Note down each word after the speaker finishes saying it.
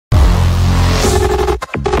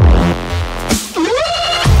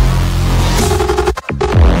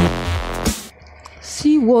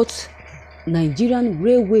what Nigerian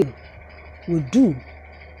Railway will do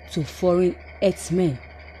to foreign herdsmen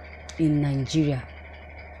in Nigeria.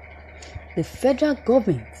 The federal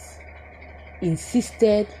government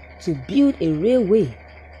insisted to build a railway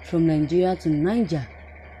from Nigeria to Niger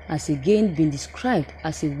has again been described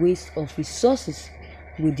as a waste of resources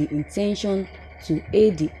with the intention to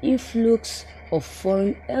aid the influx of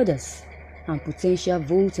foreign elders and potential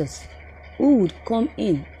voters who would come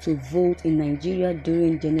in to vote in Nigeria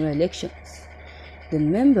during general elections. The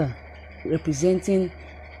member representing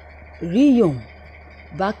Riyom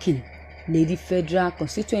Bakin Lady Federal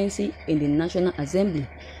constituency in the National Assembly,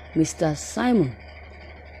 Mr. Simon,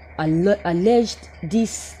 alleged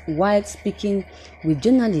this while speaking with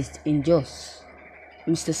journalists in Jos.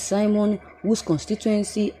 Mr. Simon, whose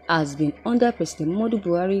constituency has been under President Muhammadu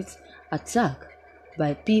Buhari's attack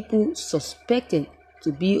by people suspected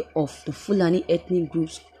to be of the Fulani ethnic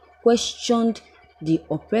groups, questioned the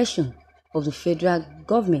oppression of the federal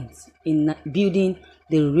government in building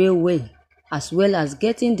the railway, as well as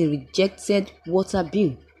getting the rejected water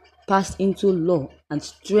bill passed into law, and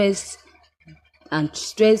stressed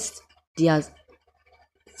their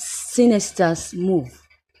sinister move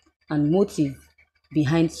and motive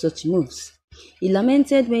behind such moves. He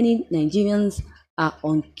lamented many Nigerians are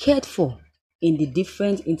uncared for in the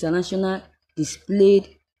different international displayed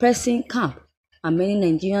person camp, and many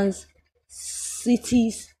Nigerians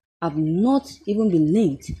cities have not even been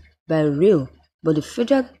linked by rail, but the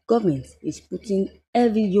federal government is putting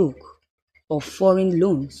heavy yoke of foreign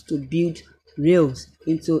loans to build rails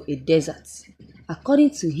into a desert. According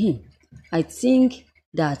to him, I think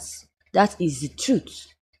that is the truth.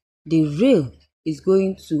 The rail is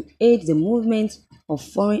going to aid the movement of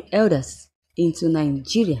foreign elders into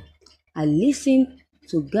Nigeria. I listened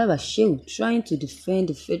to Garba Shehu trying to defend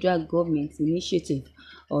the federal government's initiative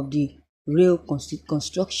of the rail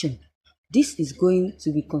construction. This is going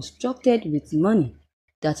to be constructed with money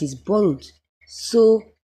that is borrowed, so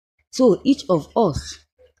each of us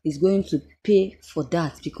is going to pay for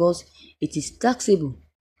that because it is taxable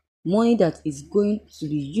money that is going to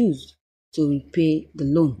be used to repay the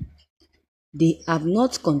loan. They have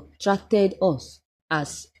not contracted us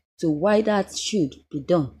as to why that should be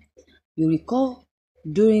done. You recall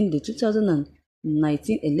during the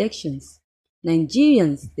 2019 elections,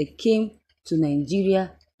 Nigerians, they came to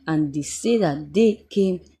Nigeria and they say that they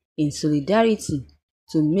came in solidarity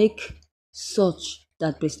to make such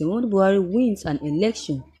that President Muhammadu Buhari wins an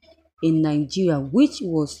election in Nigeria, which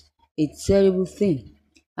was a terrible thing.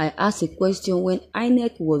 I asked a question when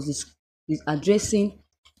INEC was addressing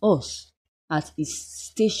us at his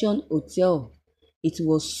station hotel. It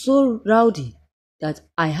was so rowdy that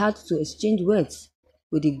I had to exchange words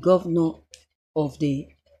with the governor on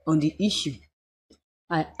the issue.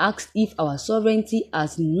 I asked if our sovereignty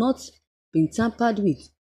has not been tampered with,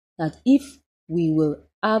 that if we will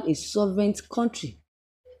have a sovereign country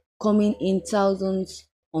coming in thousands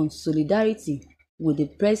on solidarity with the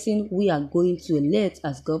person we are going to elect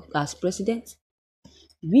as president.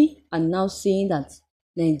 We are now saying that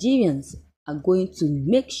Nigerians are going to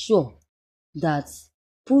make sure that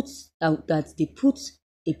they put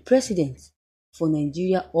a president for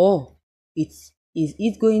Nigeria, or is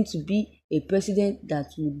it going to be a president that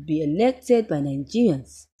would be elected by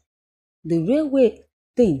Nigerians. The railway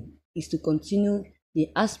thing is to continue the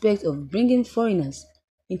aspect of bringing foreigners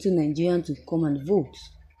into Nigeria to come and vote.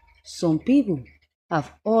 Some people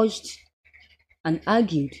have urged and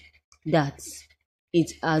argued that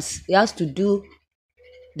it has to do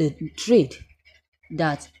the trade,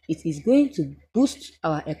 that it is going to boost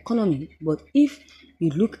our economy. But if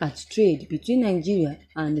you look at trade between Nigeria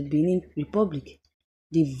and the Benin Republic,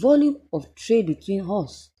 the volume of trade between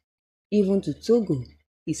us, even to Togo,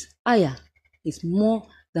 is more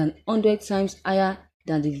than 100 times higher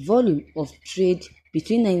than the volume of trade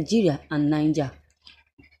between Nigeria and Niger.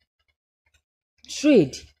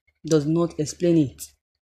 Trade does not explain it.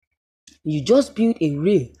 You just build a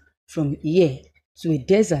rail from here to a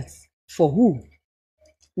desert for who?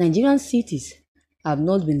 Nigerian cities have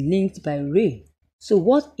not been linked by rail. So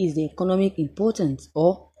what is the economic importance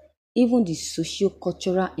or even the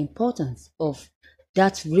socio-cultural importance of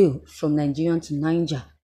that rail from Nigeria to Niger?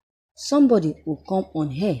 Somebody will come on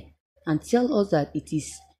here and tell us that it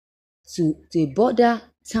is to a border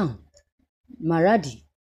town, Maradi.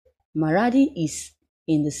 Maradi is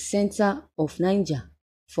in the center of Niger,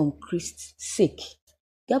 from Christ's sake.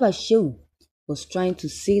 Garba Shehu was trying to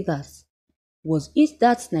say that, was it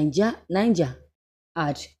that Niger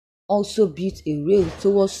had also built a rail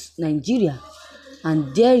towards Nigeria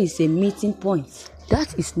and there is a meeting point?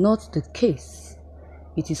 That is not the case.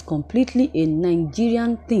 It is completely a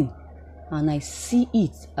Nigerian thing, and I see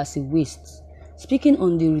it as a waste. Speaking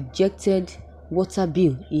on the rejected water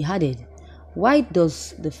bill, he added, why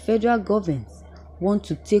does the federal government want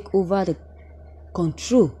to take over the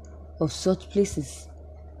control of such places?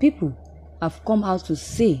 People have come out to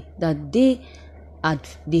say that they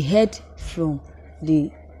heard from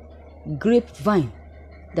the grapevine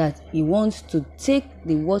that he wants to take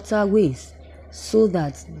the waterways so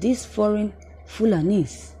that these foreign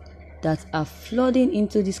Fulanis that are flooding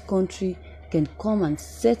into this country can come and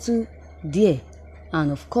settle there.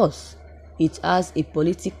 And of course, it has a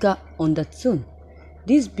political undertone.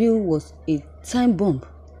 This bill was a time bomb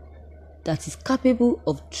that is capable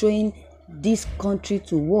of throwing this country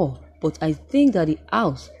to war. But I think that the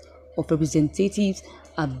House of Representatives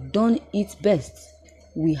have done its best.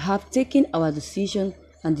 We have taken our decision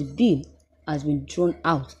and the bill has been thrown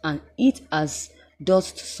out and it has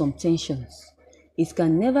dust some tensions. It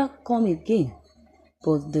can never come again,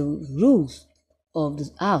 but the rules of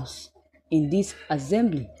the House in this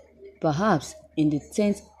assembly, perhaps in the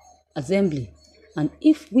 10th assembly, and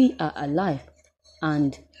if we are alive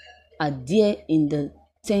and are there in the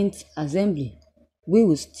 10th assembly, we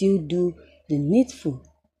will still do the needful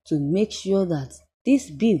to make sure that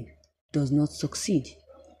this bill does not succeed.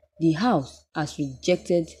 The House has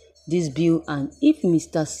rejected this bill, and if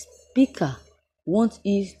Mr. Speaker wants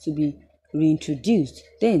it to be reintroduced,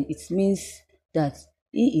 then it means that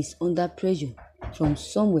he is under pressure from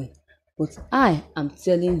somewhere. But I am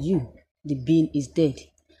telling you, the bill is dead.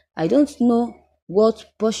 I don't know what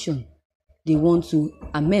portion they want to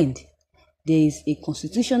amend. There is a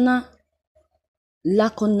constitutional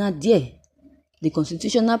lacuna there. The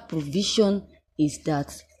constitutional provision is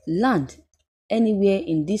that land anywhere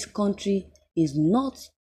in this country is not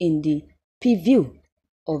in the purview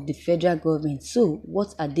of the federal government. So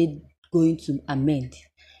what are they going to amend?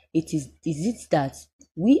 Is it that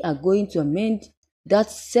we are going to amend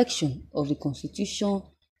that section of the constitution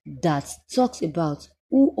that talks about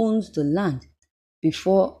who owns the land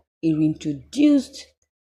before it reintroduced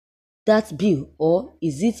that bill, or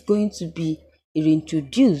is it going to be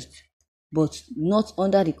reintroduced but not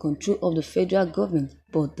under the control of the federal government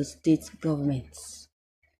but the state governments?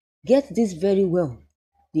 Get this very well.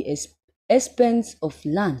 The expense of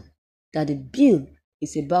land that the bill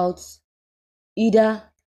is about either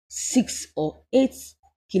 6 or 8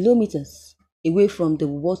 kilometers away from the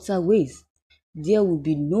waterways. There will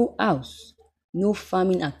be no house, no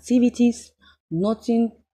farming activities,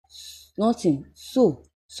 nothing. So,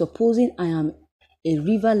 supposing I am a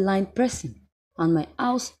river line person and my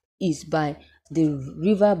house is by the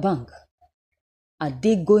river bank, are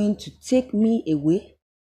they going to take me away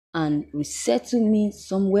and resettle me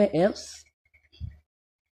somewhere else?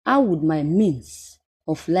 How would my means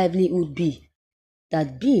of livelihood be?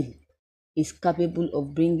 That bill is capable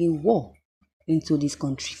of bringing war into this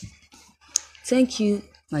country. Thank you,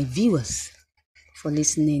 my viewers, for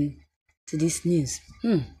listening to this news.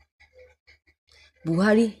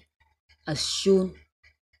 Buhari has shown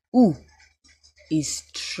who is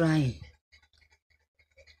trying.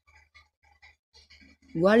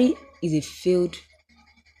 Buhari is a failed.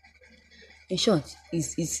 In short,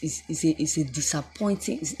 is a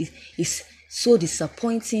disappointing. Is so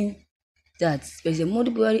disappointing that President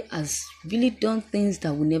Muhammadu Buhari has really done things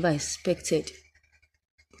that we never expected.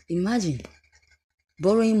 Imagine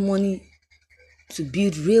borrowing money to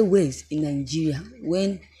build railways in Nigeria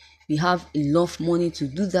when we have enough money to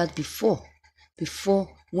do that before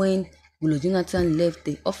when Goodluck Jonathan left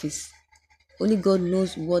the office. Only God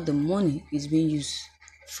knows what the money is being used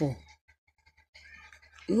for.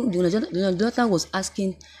 Goodluck Jonathan was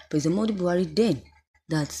asking President Muhammadu Buhari then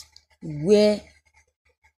that where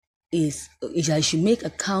is I should make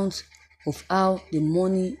account of how the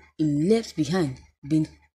money he left behind being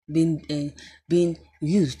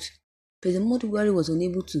used. President Muhammadu Buhari was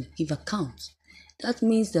unable to give account. That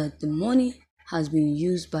means that the money has been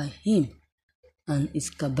used by him and his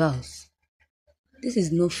cabals. This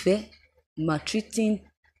is not fair, maltreating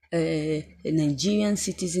a Nigerian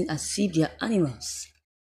citizen as if they are animals.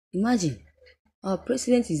 Imagine, our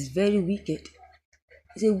president is very wicked.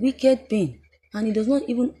 He's a wicked being, and he does not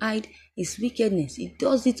even hide his wickedness. He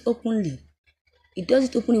does it openly. He does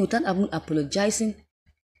it openly without even apologizing.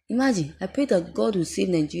 Imagine, I pray that God will save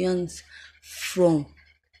Nigerians from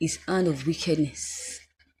his hand of wickedness.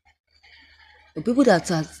 The people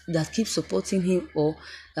that keep supporting him or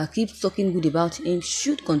that keep talking good about him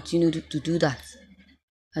should continue to do that.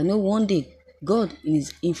 I know one day God in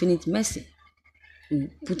his infinite mercy will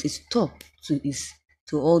put a stop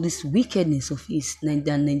to all this wickedness of his, and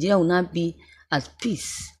Nigeria will not be at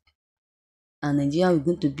peace. and Nigeria is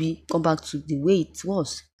going to come back to the way it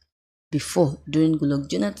was before during Goodluck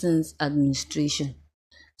Jonathan's administration.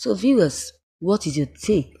 So viewers, what is your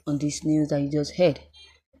take on this news that you just heard?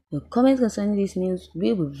 Your comments concerning this news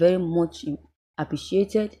will be very much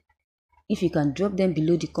appreciated. If you can drop them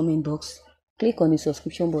below the comment box, click on the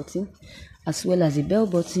subscription button as well as the bell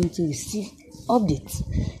button to receive updates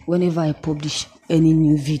whenever I publish any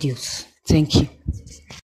new videos. Thank you.